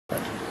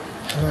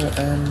Hello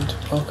and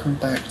welcome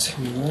back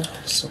to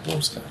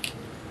Subnautica.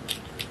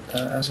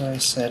 As I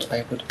said,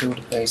 I would build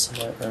a base in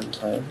my own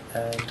time,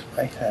 and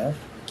I have.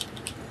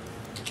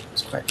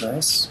 It's quite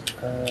nice.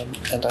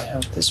 And I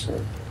have this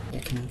room. You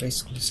can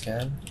basically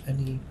scan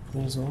any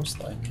resource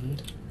that I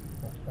need.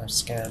 Well, I've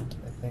scanned,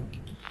 I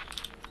think.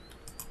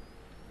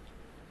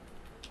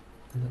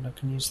 And then I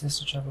can use this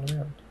to travel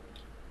around.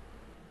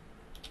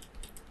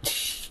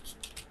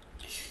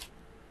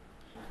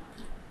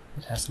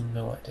 It has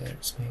no idea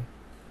it's me.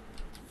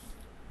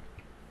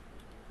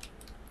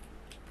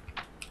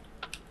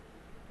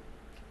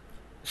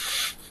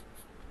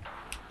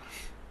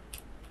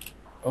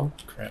 Oh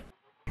crap.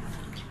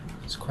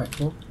 It's quite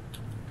cool.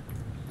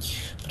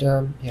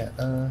 But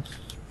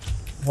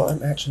what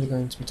I'm actually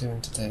going to be doing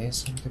today is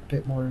something a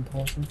bit more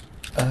important.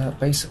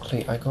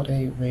 Basically I got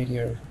a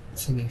radio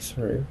thingy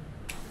through,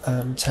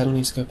 telling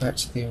me to go back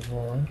to the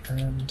Aurora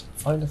and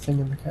find a thing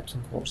in the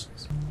captain quarters.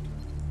 This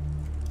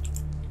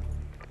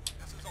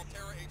is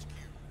Altera HQ.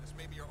 This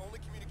may be your only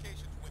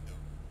communications window.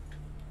 We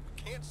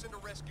can't send a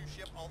rescue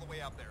ship all the way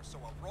out there, so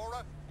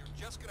Aurora, you're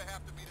just gonna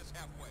have to meet us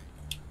halfway.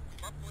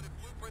 We've uploaded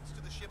blueprints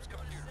to the ship's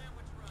computer.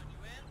 Sandwich run, you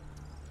in?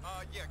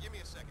 Yeah, give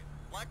me a second.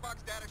 Black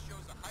box data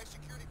shows the high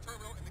security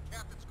terminal in the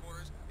captain's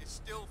quarters is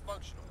still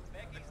functional.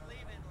 Becky's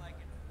leaving like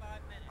in 5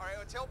 minutes. Alright,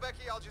 tell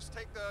Becky I'll just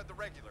take the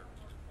regular.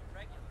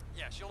 Regular.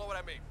 Yeah, she'll know what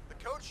I mean. The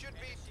code should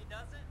be... If she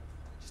doesn't,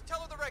 Just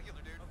tell her the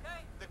regular, dude.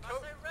 okay. The If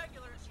code... I say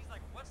regular, she's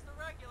like, what's the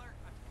regular?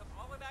 I have to come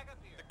all the way back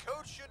up here. The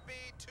code should be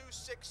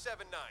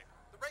 2679.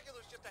 The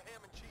regular's just a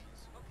ham and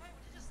cheese. Okay,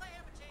 would you just say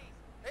ham and cheese?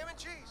 Ham and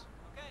cheese!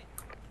 Okay.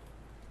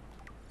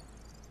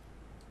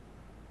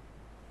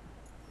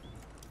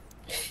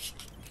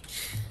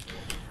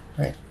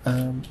 Right,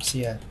 so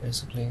yeah,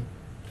 basically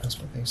that's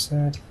what they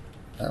said.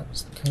 That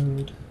was the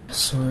code.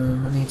 So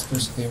I need to go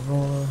to the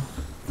Aurora,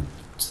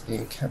 to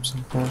the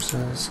captain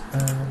quarters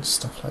and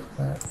stuff like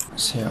that.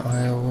 So yeah,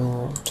 I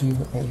will do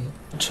a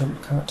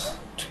jump cut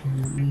to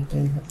me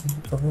being at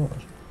the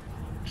Aurora.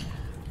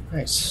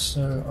 Right,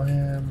 so I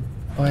am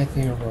by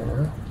the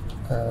Aurora.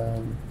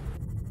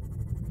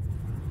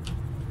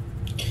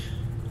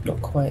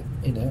 Not quite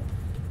in it,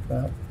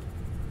 but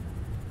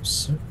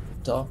so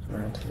dark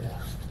around here.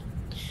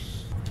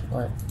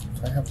 Right,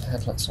 if I have the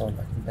headlights on,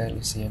 I can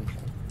barely see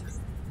anything.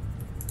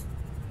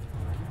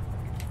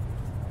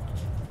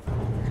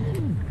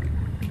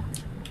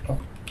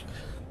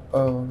 Oh,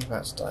 I'm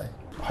about to die.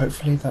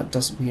 Hopefully that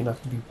doesn't mean I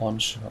can be one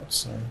shot,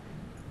 so...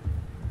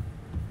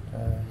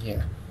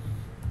 yeah.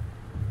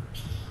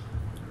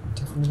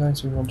 Definitely going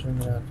to be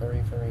wandering around very,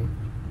 very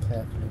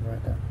carefully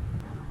right now.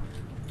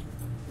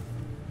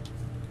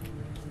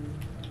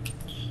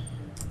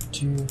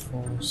 2,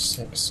 4,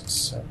 6,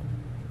 7.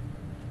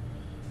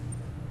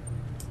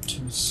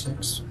 2,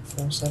 6,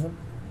 4, 7.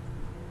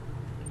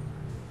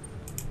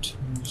 2,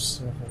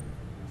 7,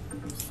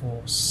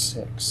 4,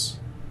 6.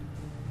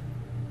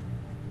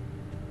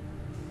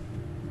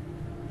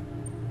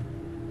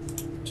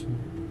 2,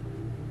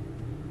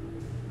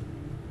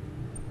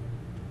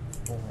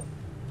 4.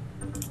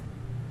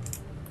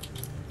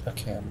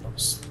 Okay, I'm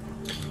lost.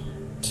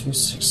 2,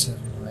 6,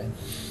 7, 9.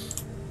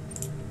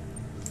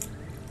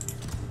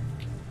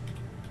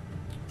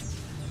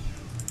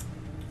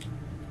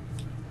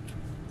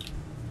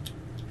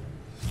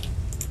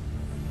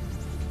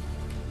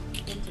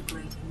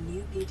 Integrating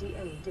new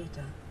PDA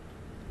data.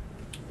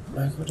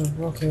 I got a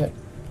rocket.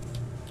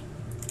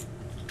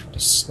 Got a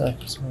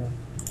sniper as well.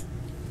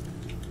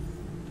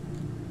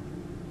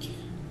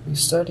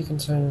 These sturdy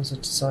containers are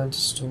designed to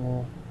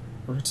store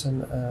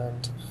written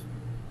and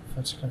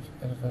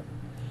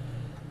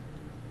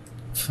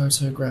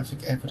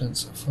photographic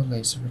evidence for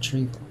later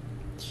retrieval.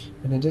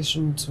 In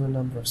addition to a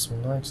number of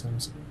small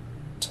items,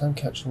 time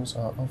capsules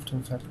are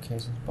often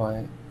fabricated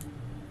by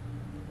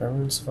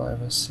marine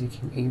survivors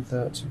seeking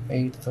either to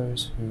aid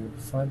those who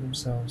find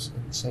themselves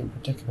in the same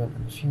predicament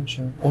in the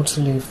future, or to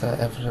leave their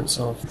evidence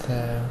of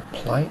their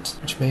plight,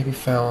 which may be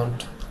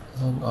found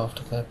long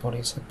after their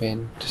bodies have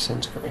been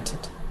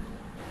disintegrated.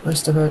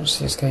 Most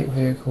emergency escape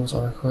vehicles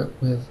are equipped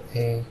with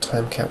a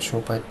time capsule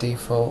by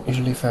default,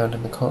 usually found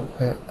in the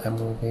cockpit, and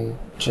will be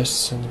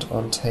jettisoned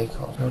on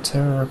takeoff.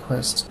 Altera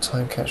requests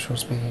time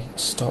capsules be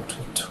stocked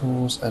with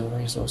tools and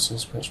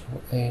resources which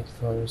will aid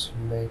those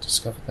who may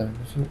discover them in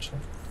the future.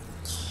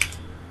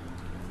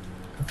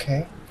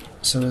 Okay,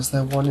 so is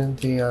there one in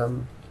the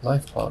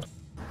life pod?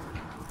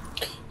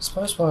 I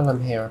suppose while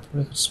I'm here I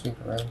probably could sweep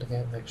around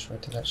again, make sure I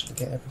did actually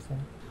get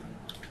everything.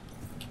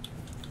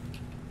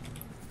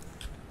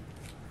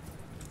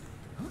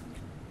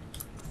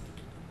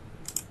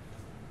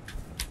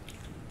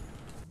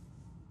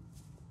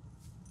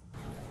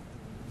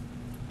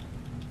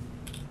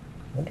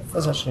 I wonder if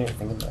there's actually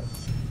anything in there.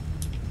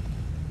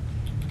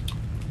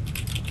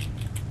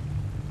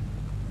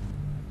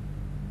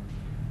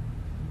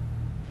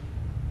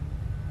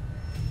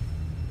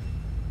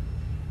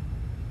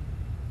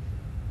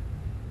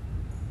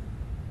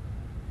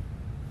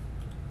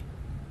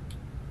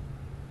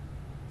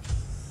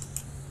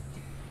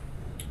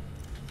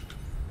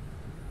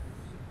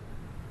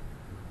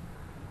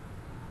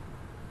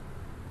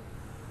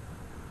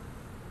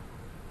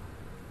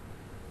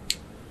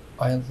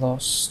 I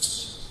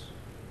lost...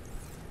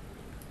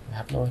 I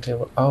have no idea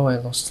what... Oh, I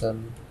lost a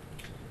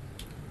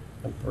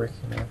brick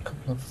and a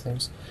couple of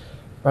things.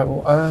 Right,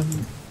 well,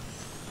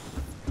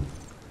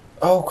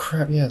 oh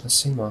crap, yeah, the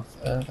sea moth.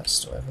 That's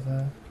still over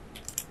there.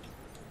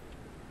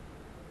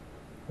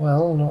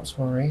 Well, not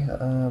to worry.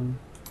 Oh,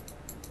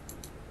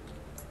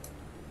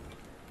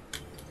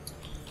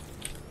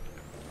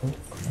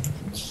 crap.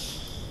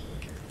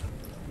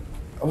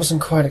 I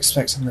wasn't quite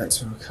expecting that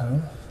to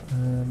occur.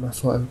 I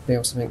thought I would be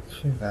able to make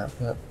through that,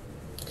 but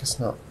I guess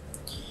not.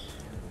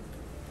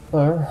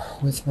 Well,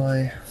 with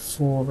my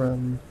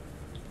 4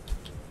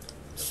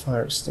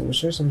 fire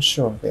extinguishers, I'm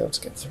sure I'll be able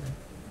to get through.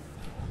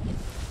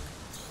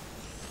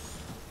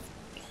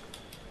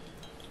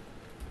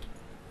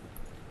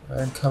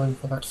 I'm coming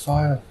for that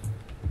fire.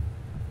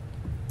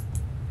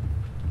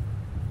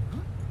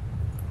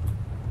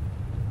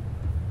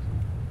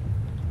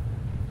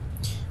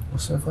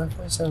 Also, if my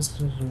voice sounds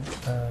a little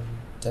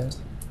dead,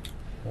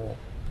 or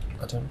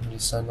I don't really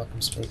sound like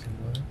I'm speaking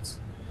words,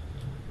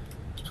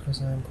 it's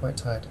because I am quite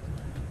tired at the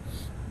moment.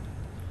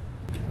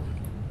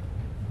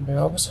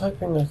 Yeah, I was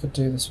hoping I could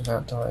do this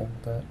without dying,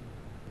 but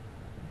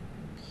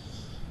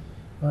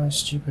my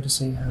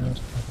stupidity had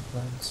other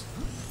plans.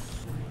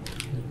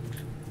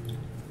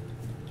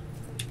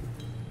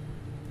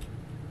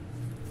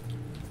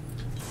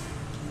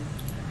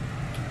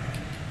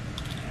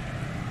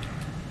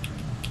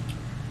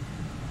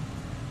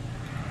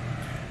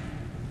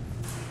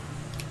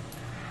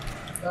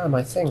 Ah,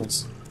 my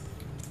things.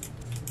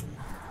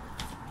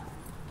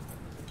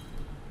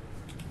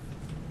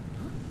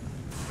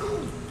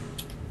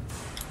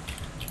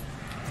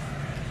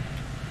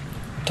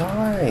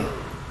 Die!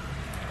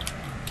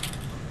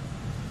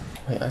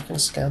 Wait, I can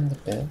scan the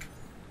bin.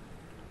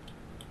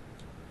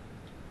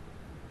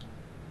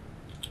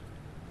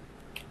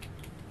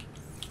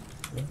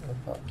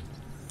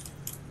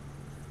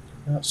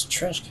 No, it's a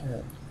trash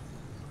can.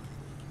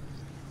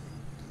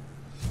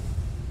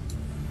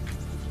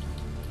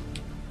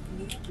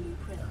 New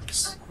blueprint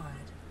Nice. acquired.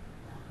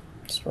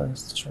 Just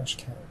where's the trash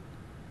can?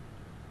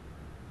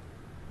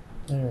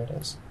 There it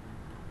is.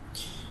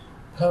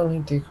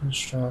 Permanently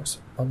deconstruct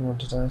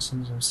unwanted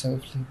items and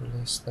safely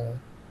release there.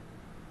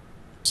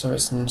 So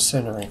it's an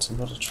incinerator,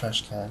 not a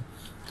trash can.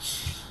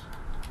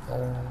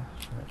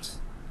 Right.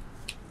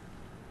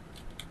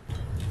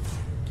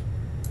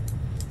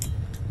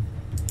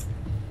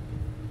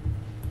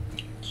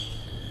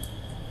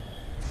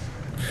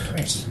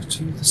 Right,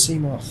 to the sea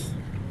moth.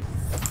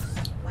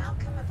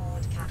 Welcome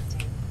aboard,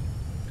 Captain.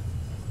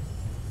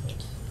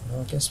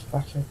 I guess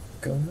back I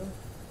go now.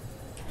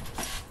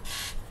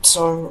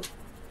 So,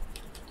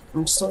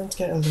 I'm starting to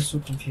get a little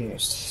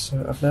confused.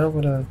 So I've now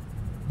got a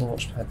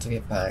launch pad to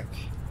get back.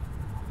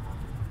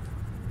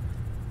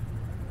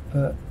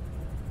 But,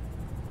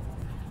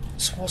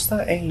 so what's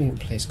that alien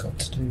place got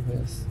to do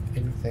with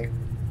anything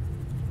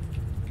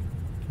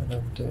that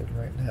I'm doing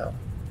right now?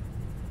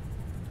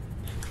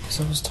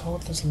 So I was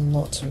told there's a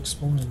lot to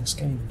explore in this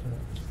game, but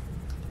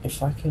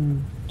if I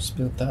can just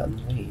build that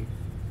and leave,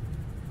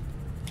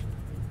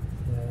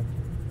 then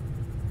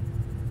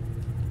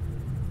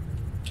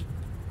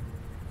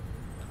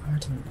I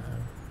don't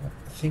know.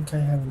 I think I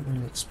haven't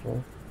really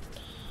explored.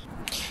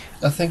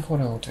 I think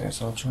what I'll do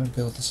is I'll try and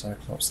build the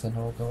Cyclops, then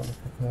I'll go on a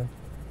proper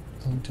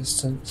long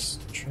distance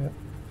trip.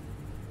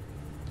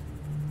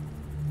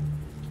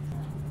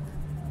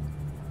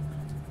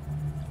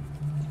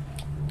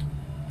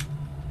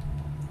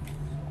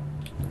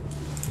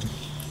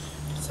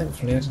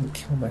 Thankfully I didn't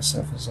kill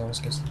myself as I was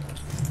getting there.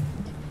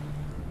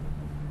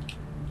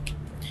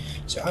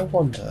 So I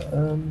wonder,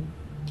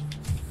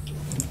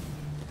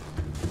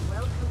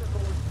 Welcome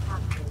aboard,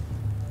 Captain.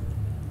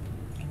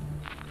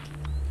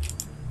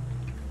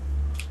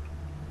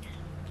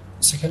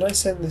 so can I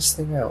send this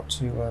thing out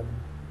to,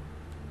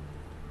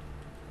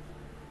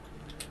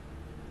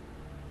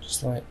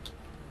 just like,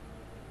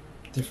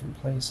 different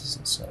places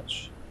and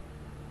such?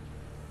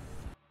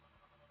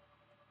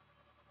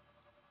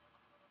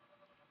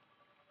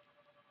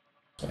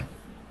 They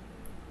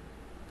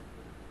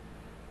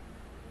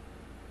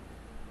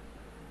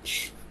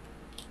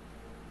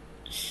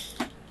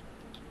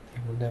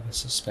will never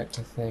suspect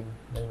a thing,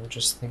 they will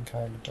just think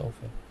I am a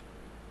dolphin.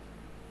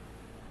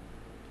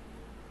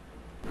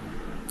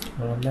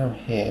 Well, I'm now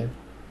here.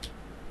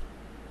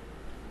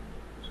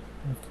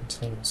 With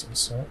containers and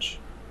such.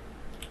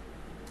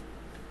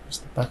 There's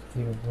the back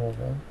view of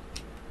Aurora.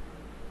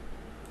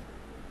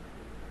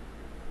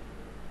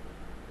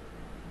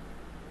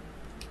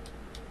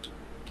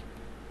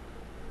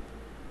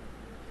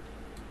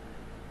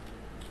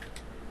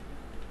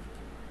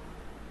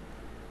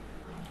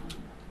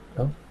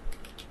 Oh.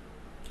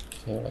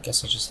 Okay, well, I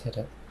guess I just hit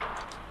it.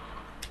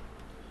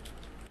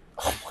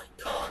 Oh my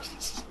god.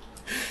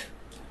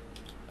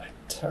 I'm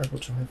a terrible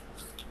driver.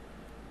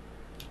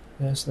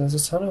 Yeah, so there's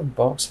a ton of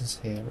boxes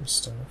here and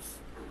stuff.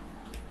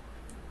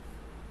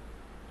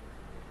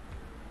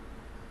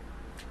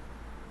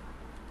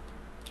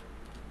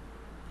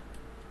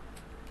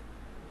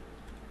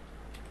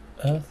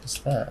 Earth is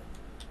that?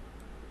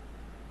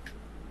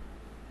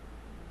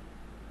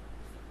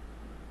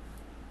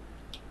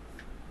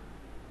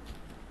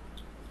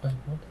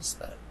 is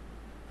that?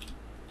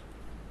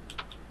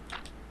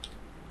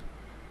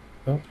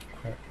 Oh,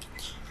 crap.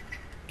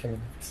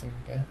 Killing everything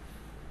again.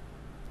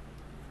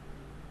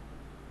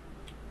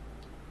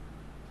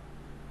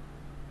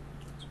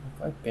 So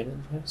have I been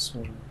in this,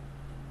 or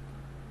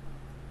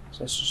is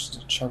this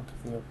just a chunk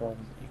of the Aurora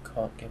that you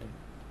can't get in?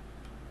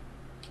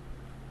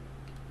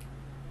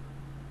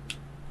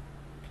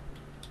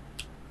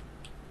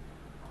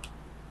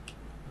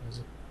 There's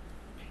a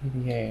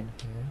PDA in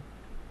here.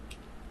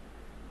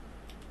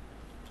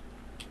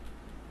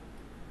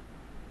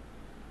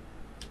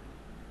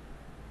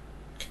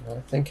 Well,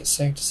 I think it's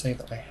safe to say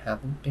that I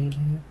haven't been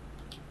here.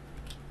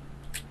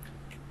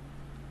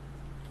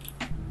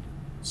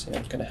 So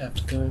I'm gonna have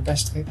to go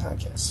investigate that, I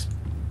guess.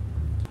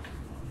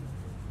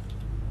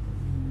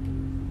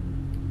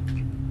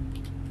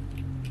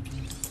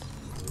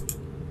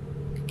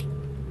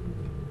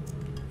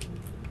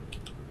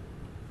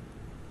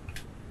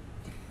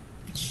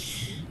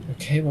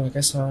 Okay, well I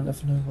guess I'll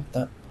never know what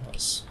that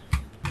was.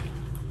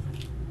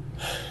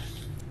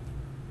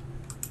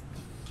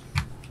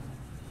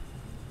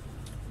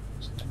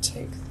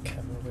 Take the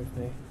camera with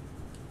me.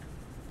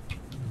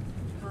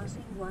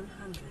 Passing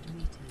 100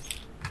 meters.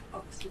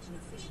 Oxygen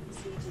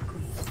efficiency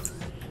decreased.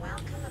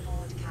 Welcome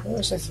aboard, I Captain.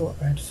 honestly thought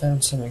I had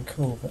found something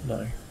cool, but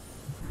no.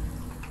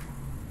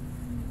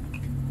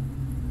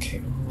 Okay,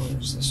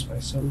 where's this way?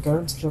 So I'm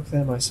going to look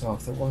there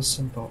myself. There was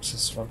some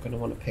boxes, so I'm going to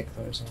want to pick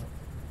those up.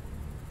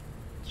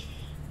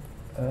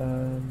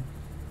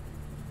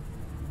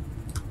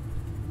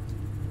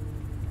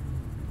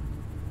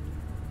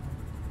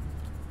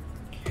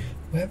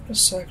 Where would a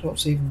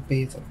Cyclops even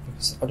be though?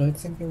 Because I don't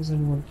think there was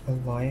anyone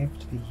alive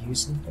to be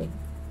using them.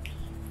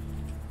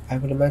 I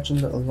would imagine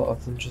that a lot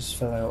of them just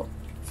fell out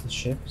of the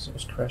ship as it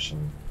was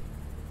crashing.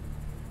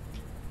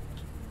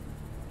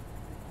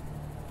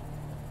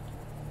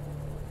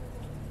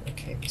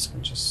 Okay, this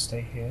can just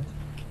stay here.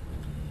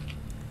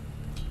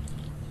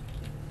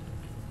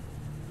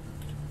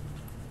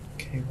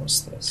 Okay, what's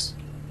this?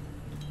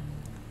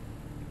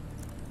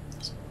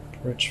 It's a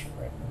bridge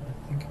fragment.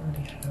 I think I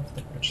already have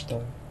the bridge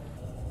though.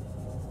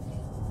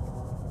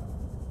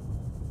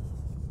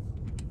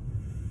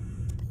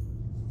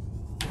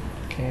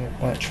 Okay,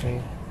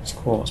 battery. It's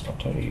quartz, but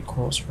I don't need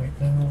quartz right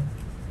now.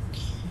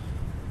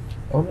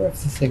 I wonder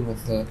if the thing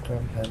with the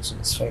glowing hands on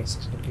his face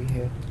is going to be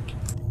here.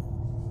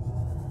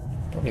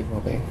 Probably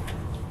will be.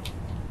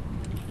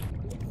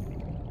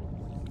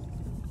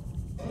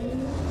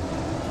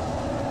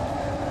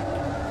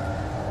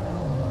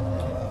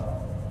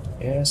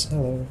 Yes,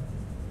 hello.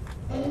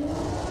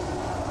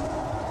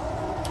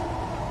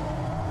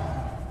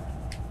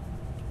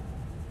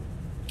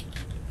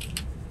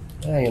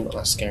 Ah, you're not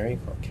that scary, you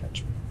can't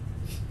catch me.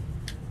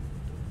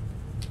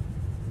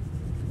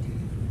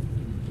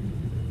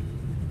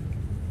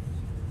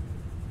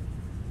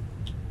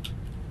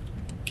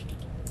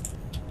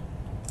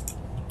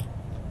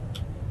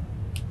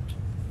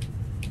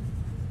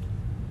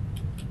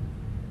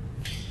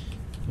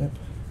 Yep.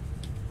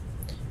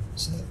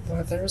 So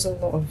there is a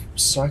lot of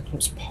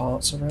Cyclops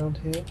parts around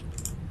here.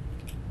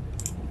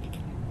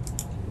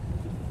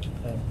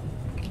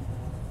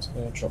 So I'm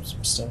going to drop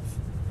some stuff.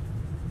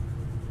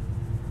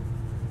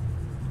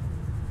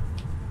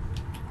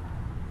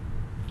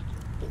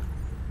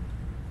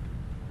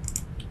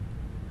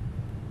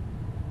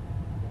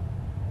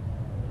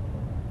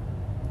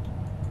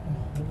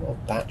 A lot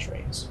of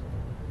batteries.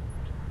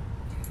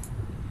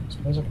 I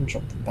suppose I can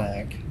drop the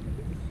bag.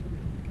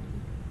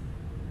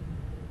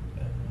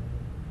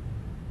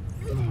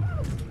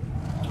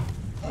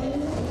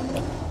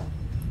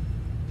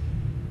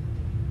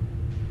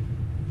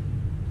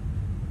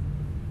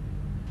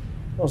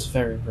 That was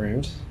very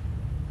rude.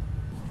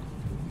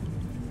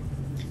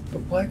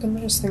 But why can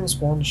those things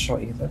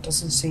one-shot you? That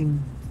doesn't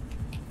seem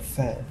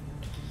fair.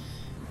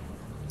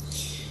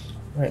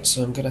 Right,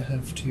 so I'm gonna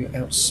have to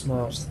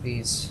outsmart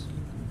these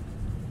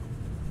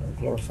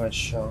glorified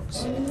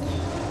sharks.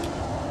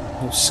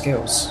 With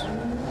skills.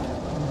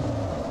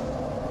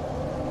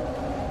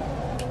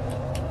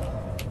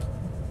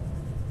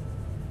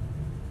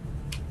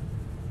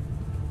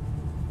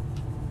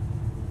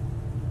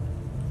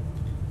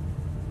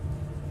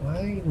 Why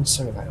are you even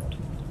so loud?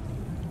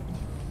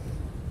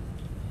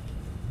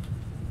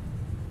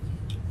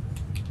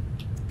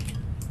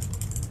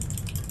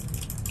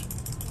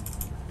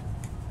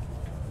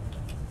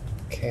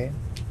 Okay.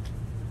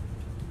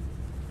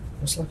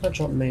 Looks like I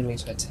dropped mainly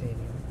titanium.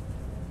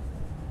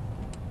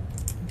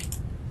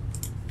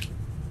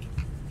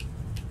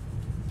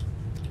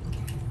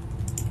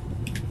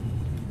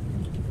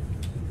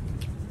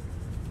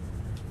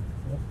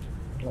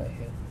 What do I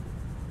hear?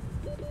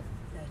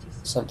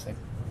 Something.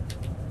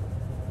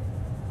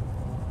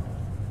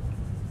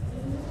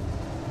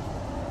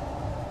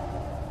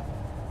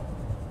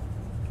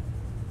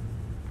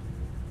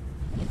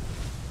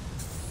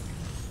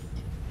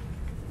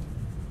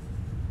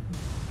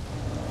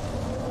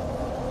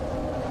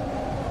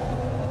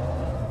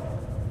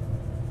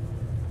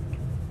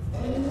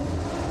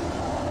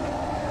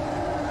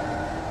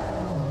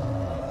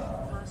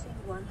 Passing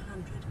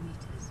 100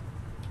 meters.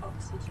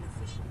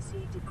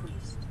 efficiency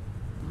decreased.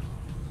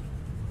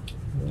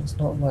 It's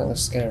not like they're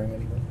scaring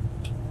anyone.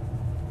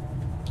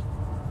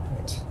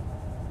 Right.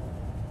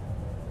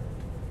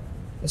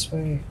 This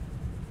way.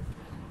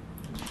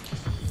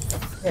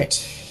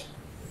 Right.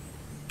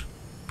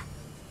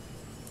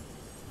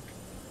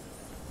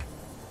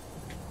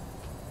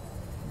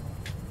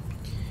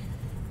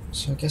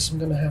 So I guess I'm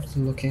gonna have to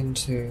look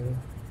into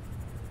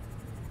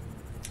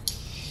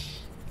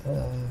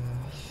well,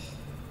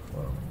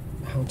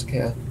 how to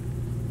get a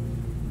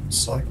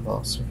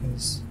Psychopaths,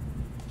 because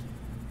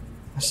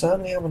I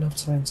certainly have enough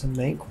time to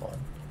make one.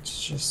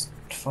 It's just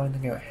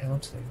finding out how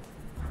to.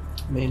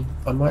 I mean,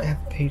 I might have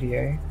a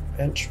PDA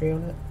entry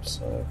on it,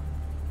 so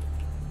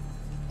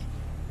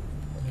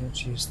I'm going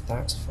to use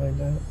that to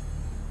find out.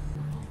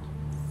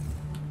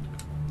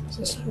 Is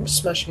this like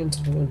smashing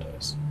into the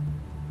windows?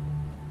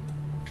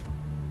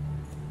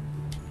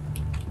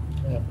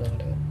 I have no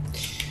idea.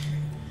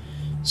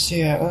 So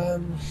yeah,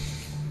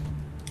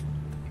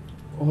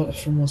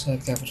 from what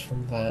I've gathered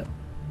from that,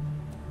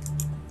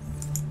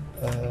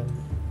 I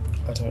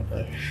don't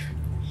know.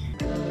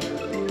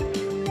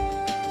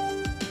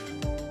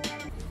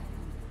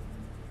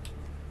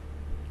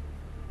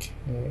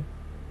 Okay.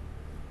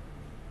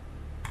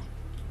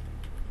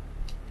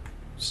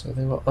 So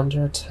they were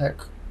under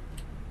attack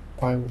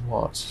by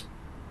what?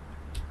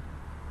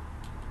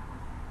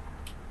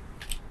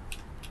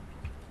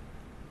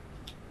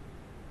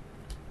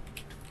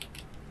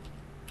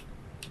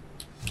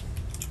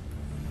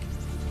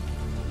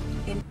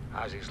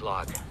 How's his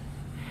log?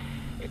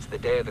 It's the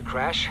day of the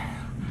crash.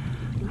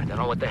 I don't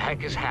know what the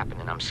heck is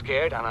happening. I'm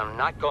scared and I'm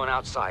not going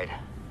outside.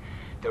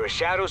 There are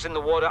shadows in the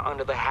water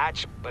under the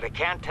hatch, but I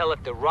can't tell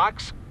if they're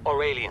rocks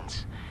or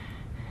aliens.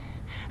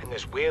 And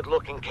there's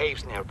weird-looking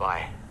caves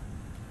nearby.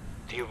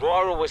 The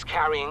Aurora was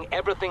carrying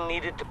everything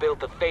needed to build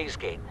the phase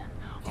gate.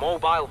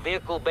 Mobile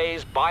vehicle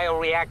bays,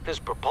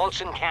 bioreactors,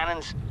 propulsion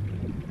cannons.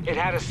 It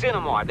had a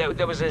cinema.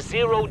 There was a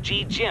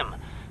zero-G gym.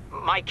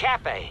 My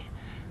cafe.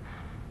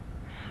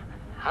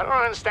 I don't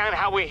understand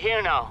how we're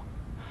here now.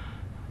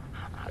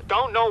 I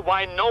don't know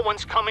why no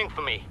one's coming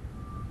for me.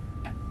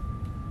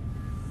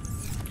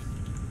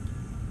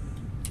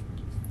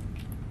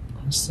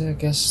 Honestly, I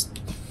guess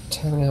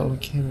telling out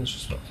leukemia is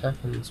just what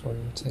happens when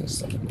you take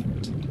stuff in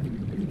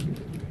quarantine.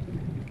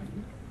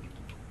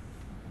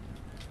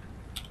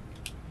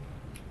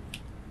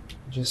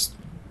 Just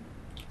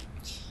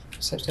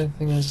accept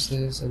everything as it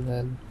is, and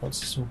then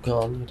once it's all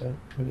gone, you don't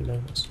really know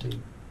what to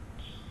do.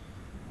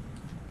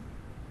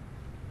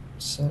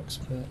 It sucks,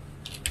 but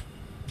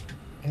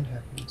it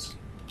happens.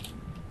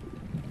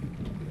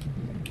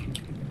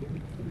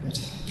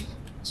 Right.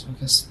 So I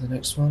guess the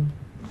next one.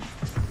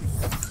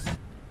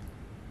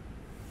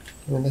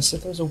 I mean, they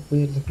said there was a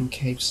weird looking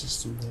cave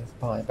system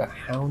nearby, but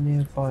how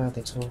nearby are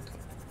they talking?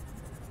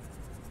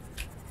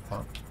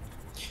 Oh.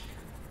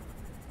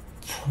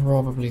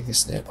 Probably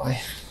this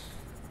nearby.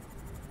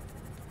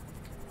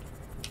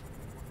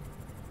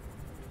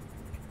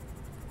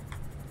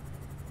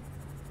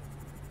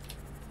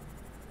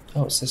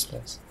 Oh, it's this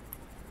place.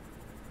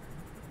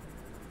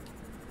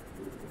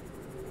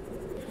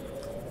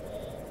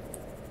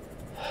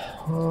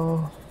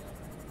 Oh.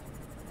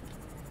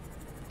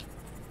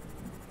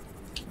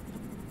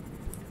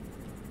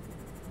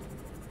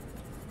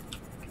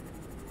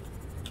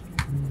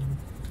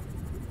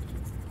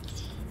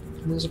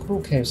 There's a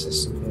cool cave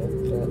system here,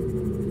 but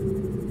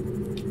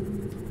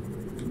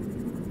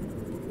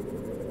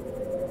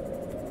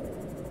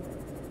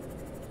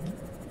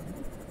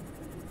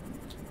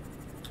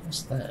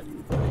what's that?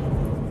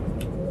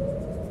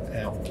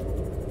 Ow.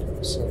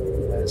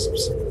 Some massive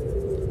something.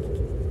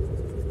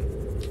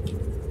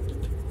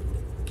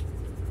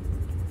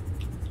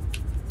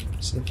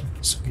 See if I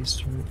can squeeze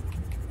through it.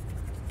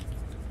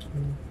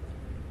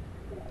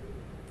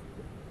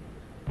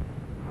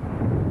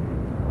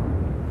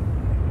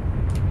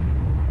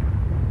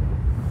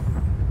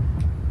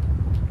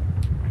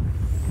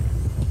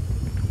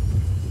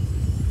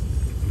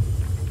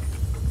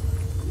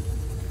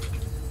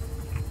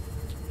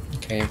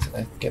 Okay,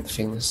 I get the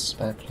feeling this is a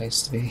bad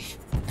place to be.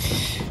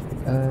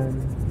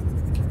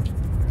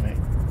 Right,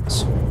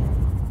 so...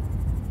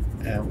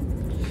 Ow.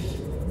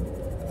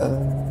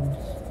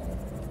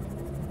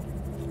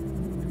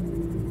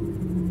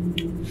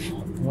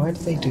 Why do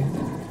they do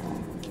that?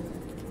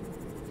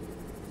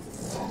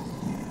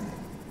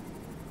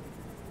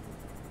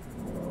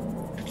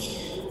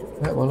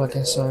 Right, well I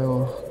guess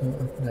I'll go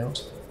up and out.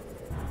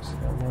 So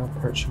I'm now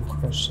approaching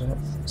Crush Earth,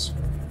 so I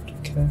have to be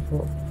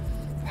careful.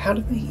 How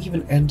did they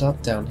even end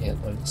up down here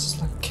though? This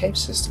is like a cave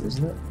system,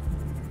 isn't it?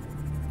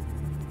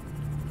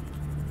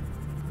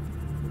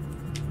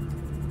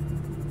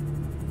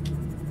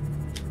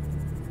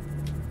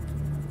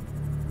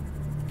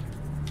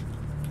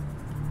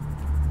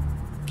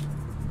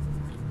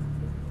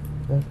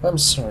 I'm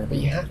sorry, but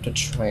you have to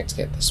try to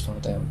get this far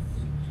down.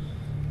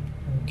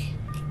 Okay.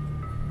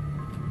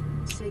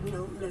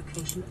 Signal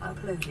location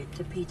uploaded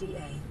to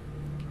PDA.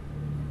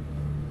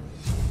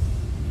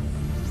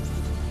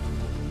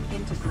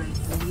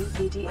 Integrating new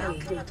PDA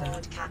Welcome data.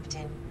 aboard,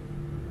 Captain.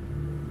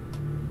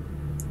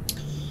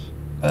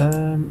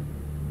 Now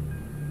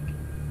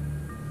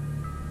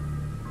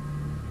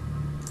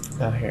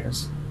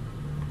here's.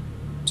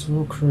 To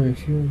all crew,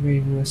 if you are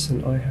reading this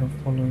and I have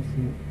followed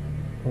the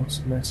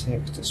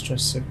automatic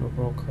distress signal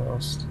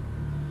broadcast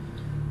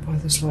by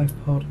this life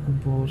pod on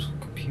board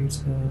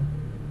computer,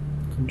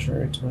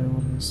 contrary to my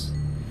orders,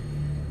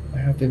 I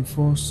have been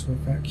forced to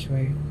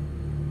evacuate.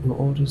 Your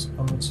orders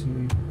are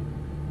to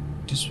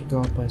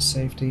disregard my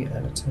safety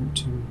and attempt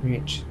to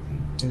reach the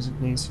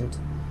designated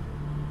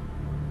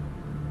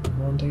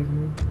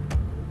rendezvous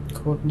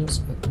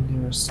coordinates at the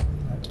nearest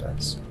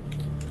landmass.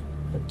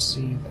 Hope to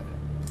see you there.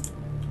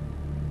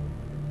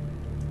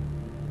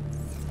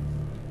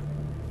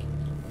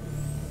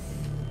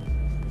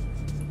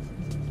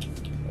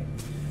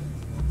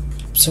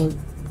 So,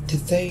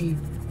 did they...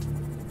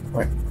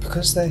 Right,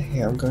 because they're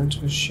here, I'm going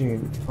to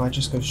assume if I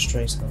just go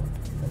straight up...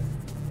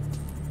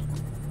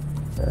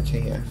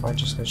 Okay, yeah, if I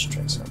just go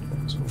straight up,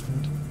 that's all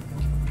good.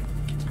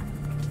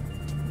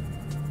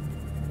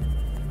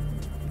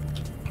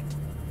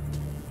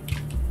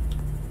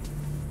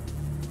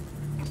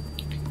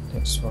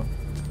 Next one.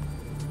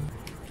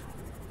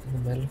 In the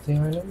middle of the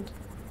island?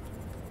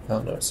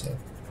 Oh no, it's here.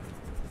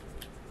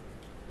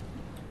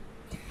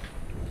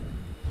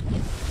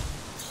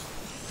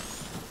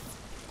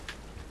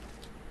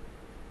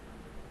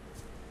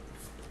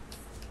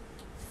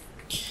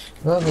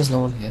 Well, there's no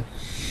one here,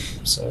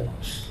 so...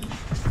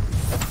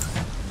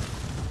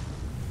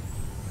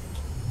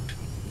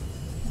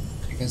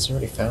 I guess I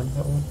already found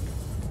that one.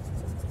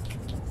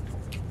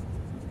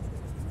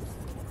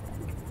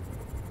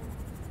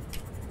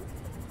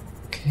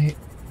 Okay.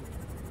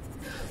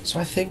 So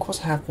I think what's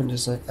happened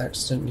is I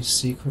accidentally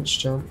sequence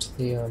jumped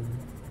the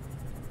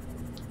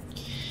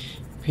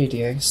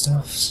PDA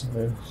stuff,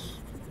 so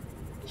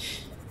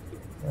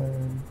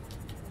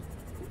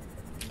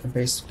I'm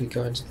basically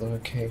going to the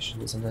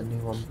locations and then new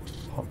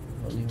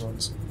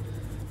ones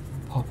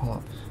pop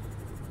up.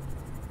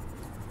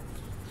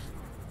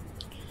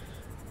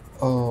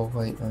 Oh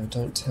wait, no,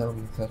 don't tell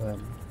me that I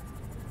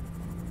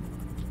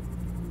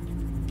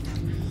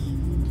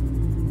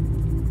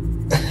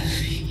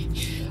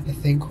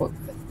think what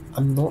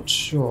I'm not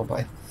sure, but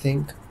I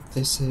think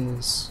this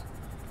is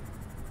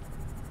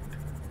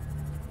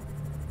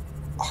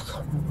I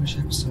can't remember which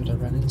episode I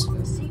ran into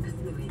it. Seek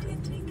fluid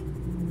intake.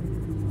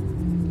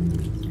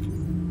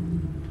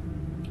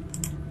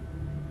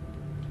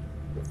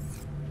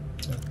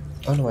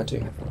 Oh no, I do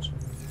have one.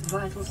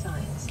 Vital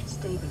signs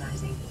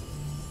stabilizing.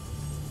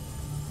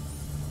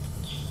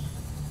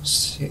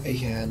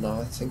 Yeah,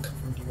 no, I think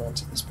I've already ran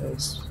to this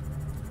base.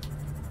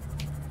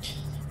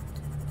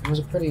 It was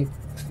I think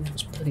it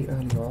was pretty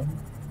early on.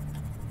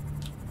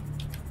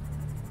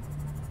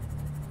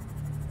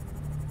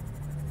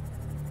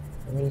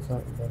 I really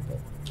can't remember.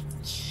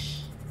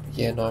 But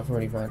yeah, no, I've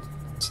already ran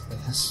to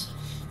this.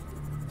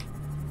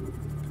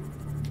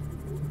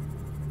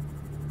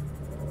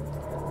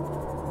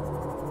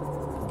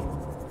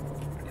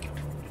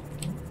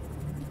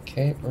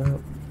 Okay,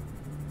 well,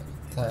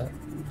 that.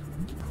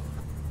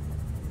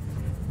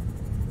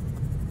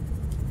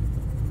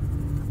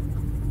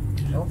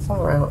 How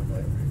far out am I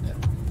right now?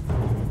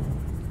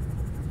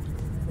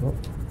 Oh.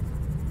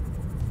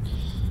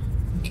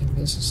 Okay,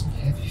 this is some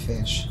heavy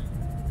fish.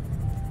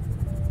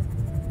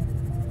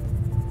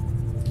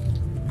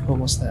 Oh,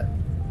 what's that?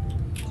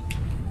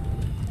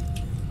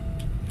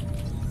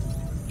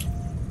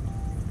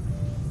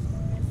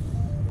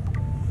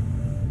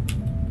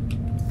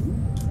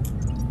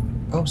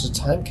 Oh, it's a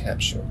time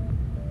capsule.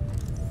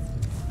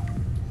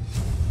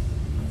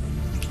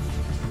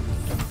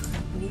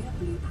 New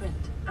blueprint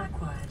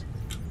acquired.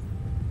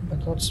 I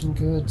got some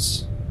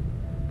goods.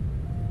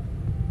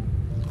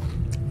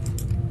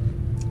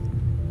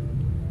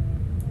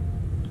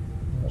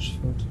 Large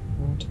filtered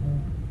water.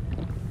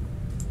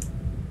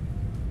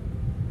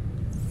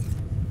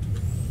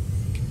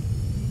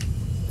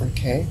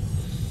 Okay.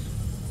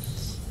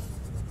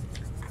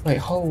 Wait,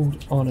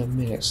 hold on a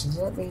minute. So does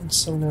that mean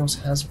someone else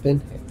has been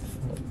here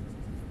before?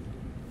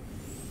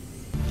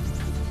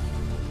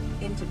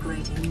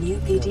 Integrating new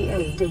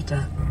PDA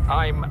data.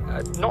 I'm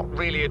not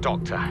really a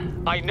doctor.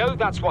 I know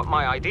that's what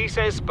my ID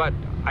says, but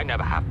I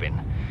never have been.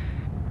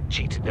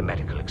 Cheated the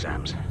medical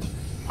exams.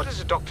 What does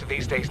a doctor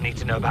these days need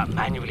to know about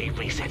manually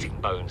resetting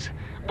bones?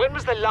 When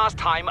was the last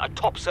time a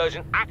top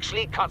surgeon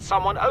actually cut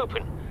someone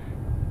open?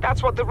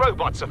 That's what the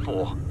robots are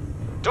for.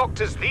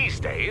 Doctors these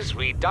days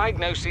read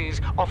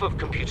diagnoses off of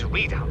computer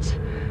readouts.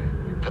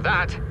 For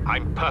that,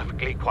 I'm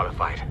perfectly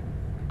qualified.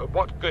 But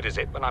what good is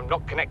it when I'm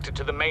not connected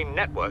to the main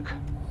network?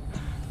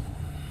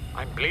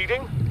 I'm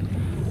bleeding.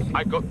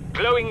 I've got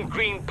glowing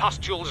green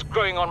pustules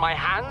growing on my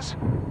hands.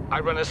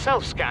 I run a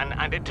self-scan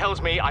and it tells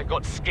me I've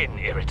got skin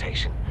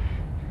irritation.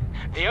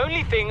 The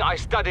only thing I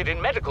studied in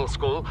medical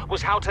school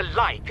was how to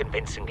lie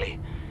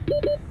convincingly.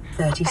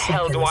 30 What the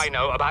hell do seconds. I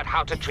know about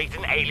how to treat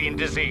an alien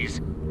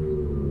disease?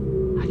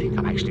 I think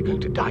I'm actually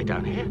going to die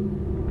down here.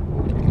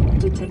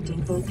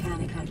 Detecting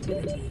volcanic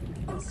activity.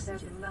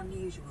 Oxygen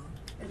unusual.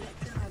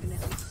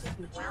 Electromagnetic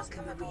signatures.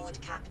 Welcome in the aboard,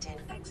 region. Captain.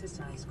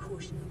 Exercise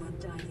caution when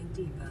diving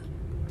deeper.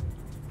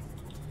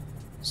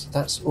 So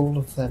that's all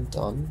of them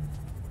done.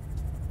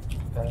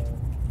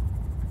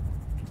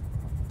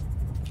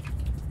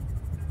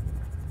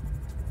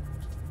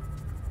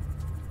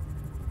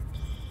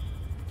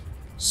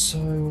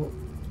 So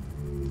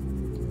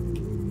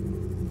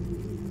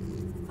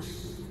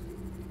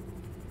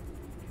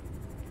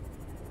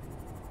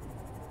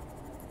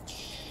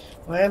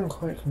I am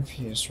quite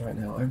confused right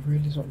now. I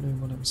really don't know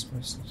what I'm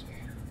supposed to do.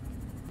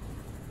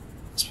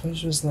 I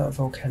suppose there's that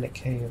volcanic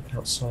cave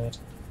outside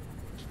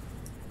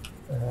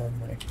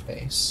my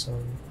base, so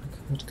I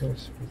could go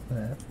through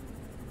that.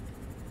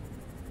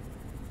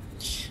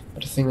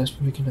 But I think that's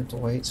probably going to have to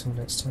wait till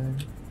next time,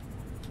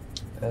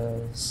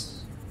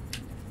 as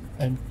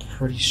I'm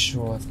pretty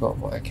sure I've got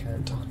what I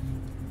can done.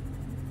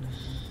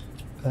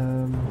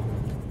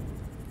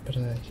 But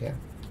yeah,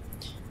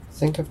 I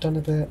think I've done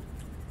a bit.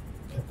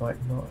 I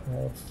might not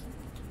have,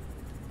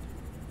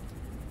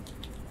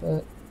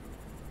 but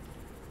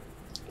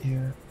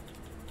yeah.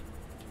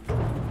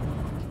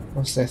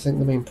 Honestly, I think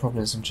the main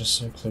problem is I'm just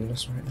so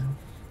clueless right now.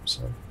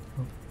 So,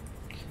 well,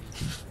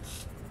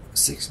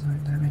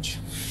 69 damage.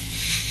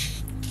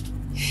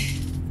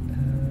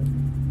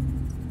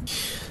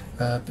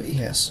 But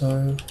yeah,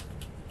 so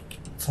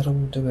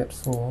that'll do it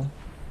for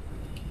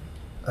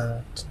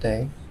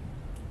today.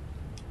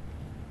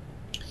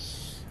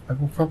 I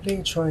will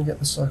probably try and get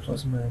the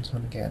Cyclops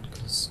Marathon again,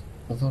 because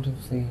a lot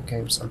of the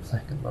games I'm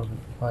playing at the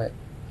moment are quite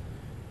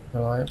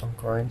reliant on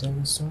grinding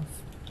and stuff.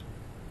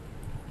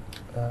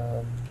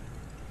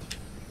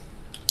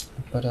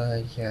 But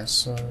yeah,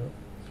 so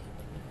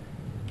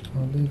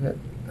I'll leave it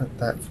at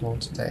that for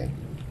today.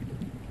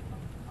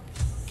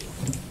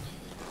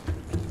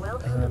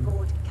 Welcome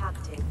aboard,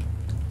 Captain.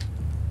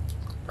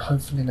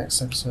 Hopefully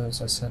next episode,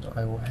 as I said,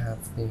 I will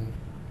have the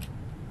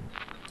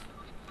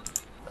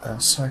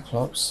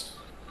Cyclops.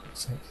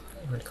 I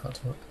really can't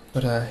talk.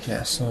 But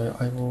yeah, so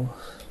I will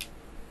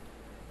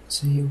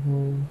see you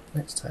all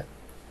next time.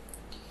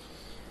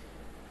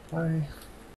 Bye.